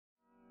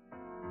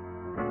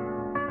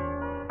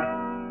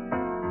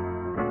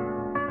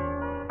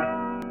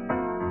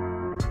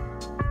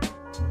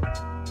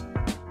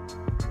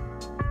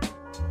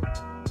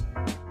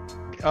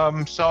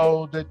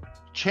So the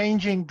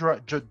changing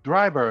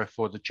driver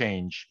for the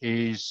change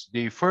is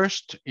the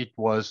first, it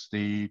was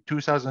the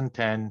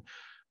 2010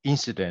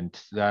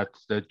 incident that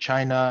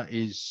China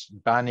is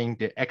banning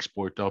the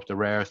export of the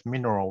rare earth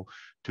mineral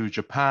to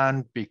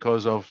Japan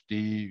because of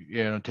the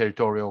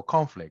territorial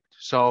conflict.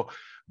 So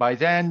by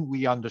then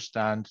we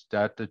understand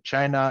that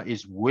China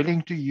is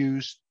willing to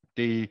use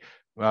the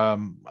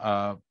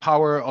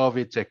power of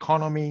its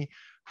economy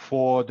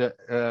for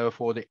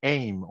the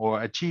aim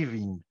or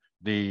achieving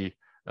the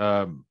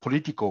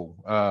political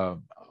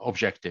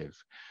objective.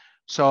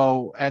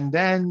 So, and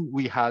then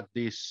we had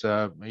this,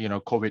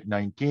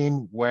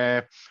 COVID-19,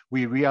 where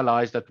we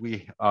realized that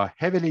we are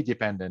heavily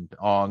dependent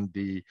on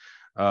the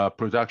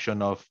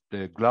production of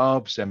the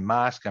gloves and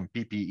masks and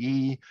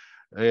PPE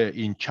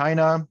in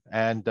China,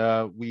 and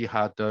we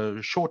had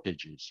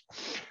shortages.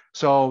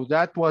 So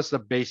that was the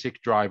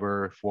basic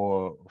driver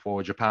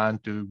for Japan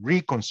to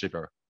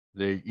reconsider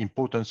the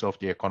importance of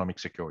the economic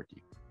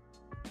security.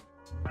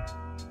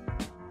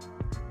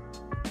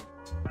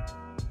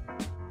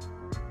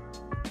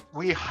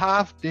 We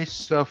have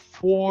these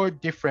four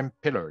different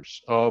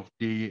pillars of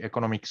the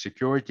economic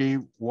security.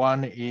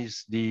 One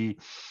is the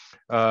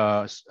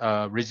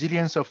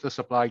resilience of the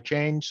supply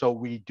chain. So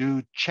we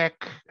do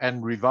check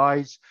and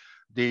revise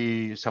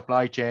the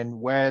supply chain,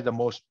 where the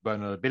most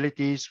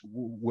vulnerabilities,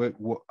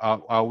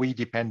 are we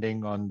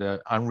depending on the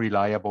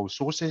unreliable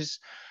sources?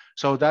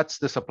 So that's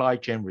the supply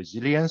chain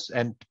resilience.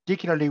 And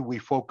particularly we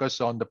focus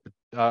on the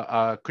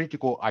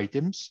critical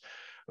items.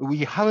 We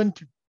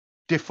haven't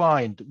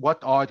defined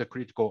what are the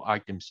critical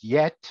items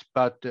yet,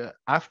 but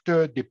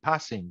after the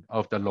passing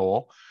of the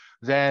law,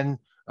 then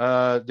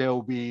there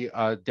will be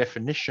a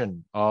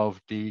definition of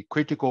the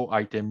critical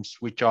items,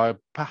 which are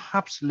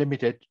perhaps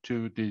limited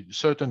to the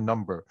certain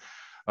number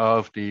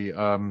of the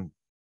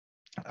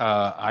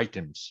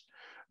items.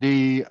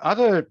 The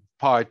other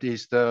part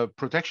is the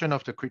protection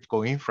of the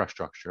critical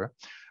infrastructure.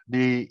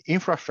 The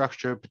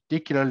infrastructure,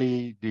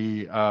 particularly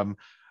the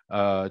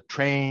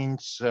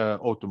trains,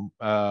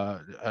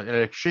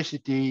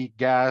 electricity,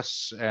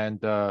 gas,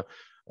 and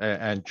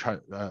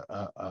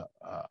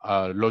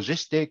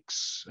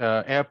logistics,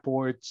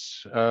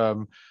 airports,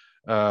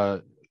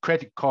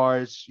 credit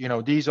cards.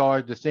 These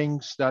are the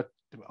things that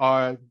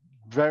are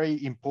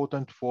very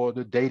important for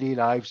the daily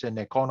lives and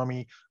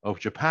economy of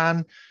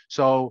Japan.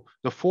 So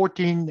the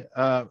 14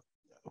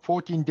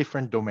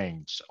 different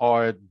domains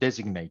are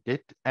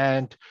designated,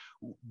 and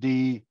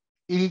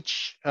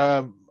each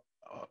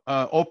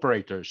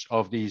operators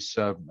of these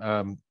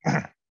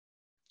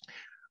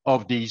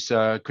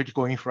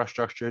critical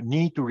infrastructure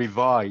need to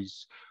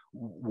revise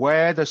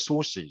where the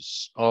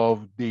sources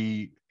of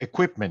the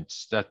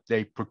equipments that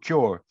they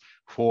procure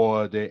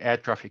for the air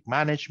traffic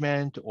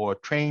management or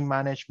train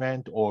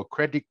management or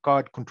credit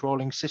card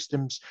controlling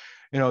systems,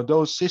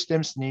 those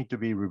systems need to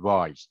be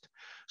revised.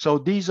 So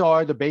these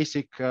are the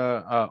basic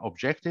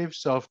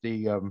objectives of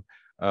the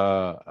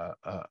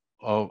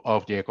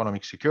of the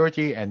economic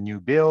security and new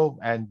bill,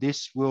 and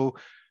this will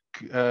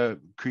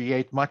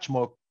create much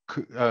more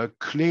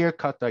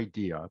clear-cut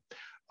idea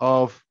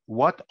of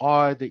what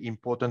are the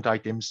important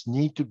items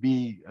need to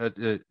be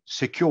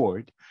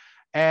secured,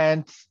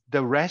 and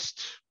the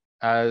rest,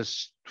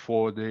 as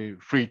for the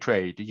free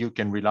trade, you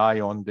can rely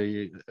on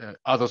the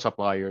other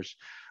suppliers,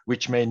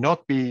 which may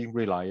not be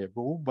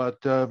reliable, but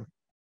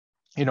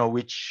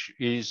which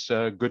is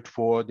good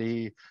for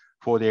the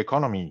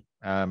economy.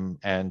 And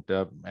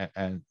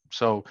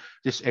so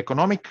this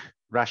economic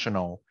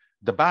rationale,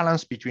 the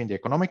balance between the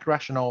economic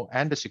rationale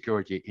and the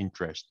security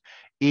interest,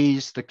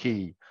 is the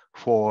key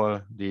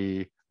for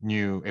the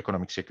new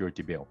economic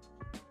security bill.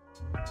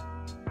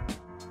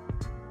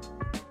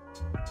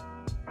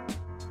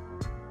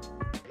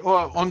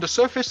 Well, on the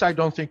surface, I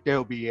don't think there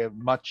will be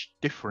much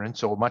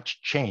difference or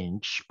much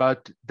change,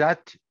 but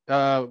that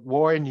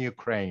war in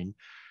Ukraine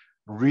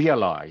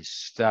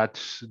realized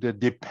that the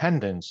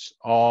dependence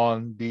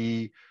on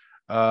the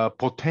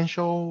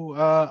potential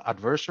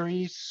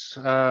adversaries,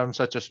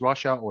 such as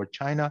Russia or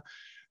China,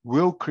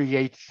 will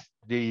create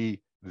the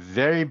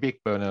very big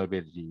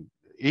vulnerability.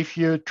 If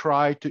you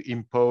try to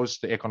impose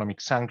the economic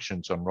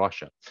sanctions on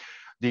Russia,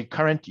 the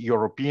current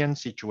European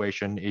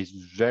situation is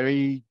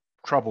very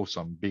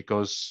troublesome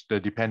because the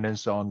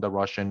dependence on the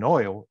Russian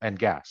oil and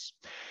gas.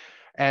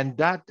 And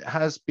that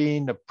has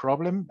been a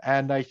problem.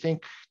 And I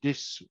think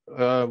this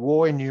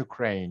war in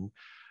Ukraine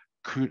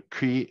could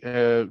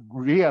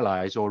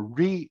realize or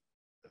we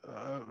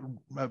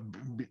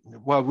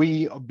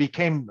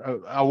became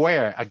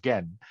aware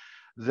again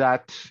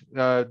that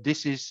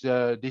this is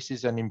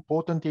an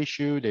important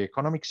issue. The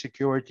economic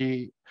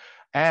security,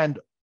 and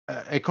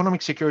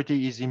economic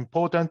security is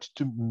important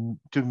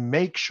to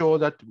make sure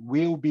that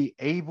we'll be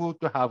able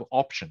to have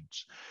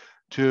options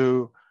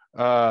to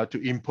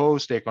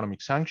impose the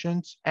economic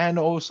sanctions, and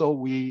also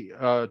we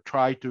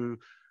try to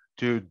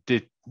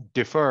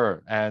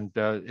defer and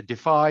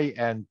defy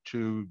and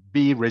to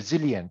be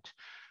resilient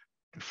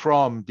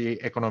from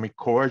the economic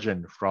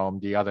coercion from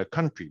the other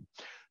country.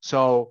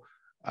 So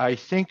I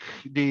think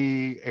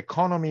the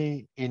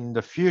economy in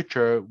the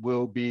future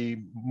will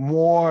be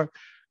more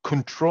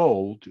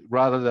controlled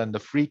rather than the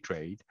free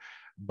trade.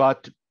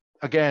 But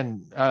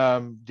again,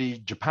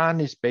 the Japan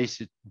is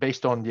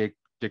based on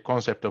the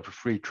concept of a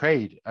free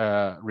trade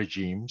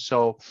regime.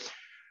 So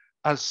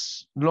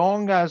as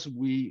long as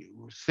we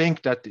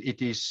think that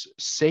it is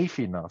safe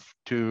enough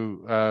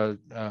to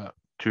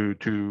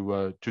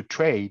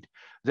trade,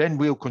 then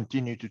we'll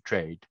continue to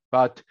trade.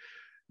 But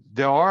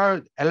there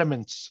are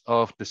elements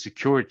of the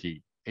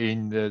security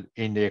in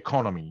the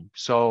economy.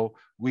 So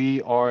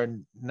we are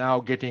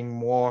now getting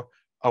more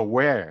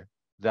aware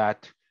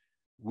that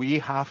we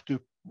have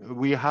to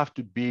we have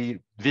to be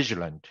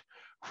vigilant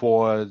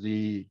for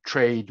the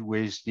trade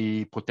with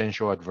the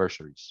potential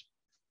adversaries.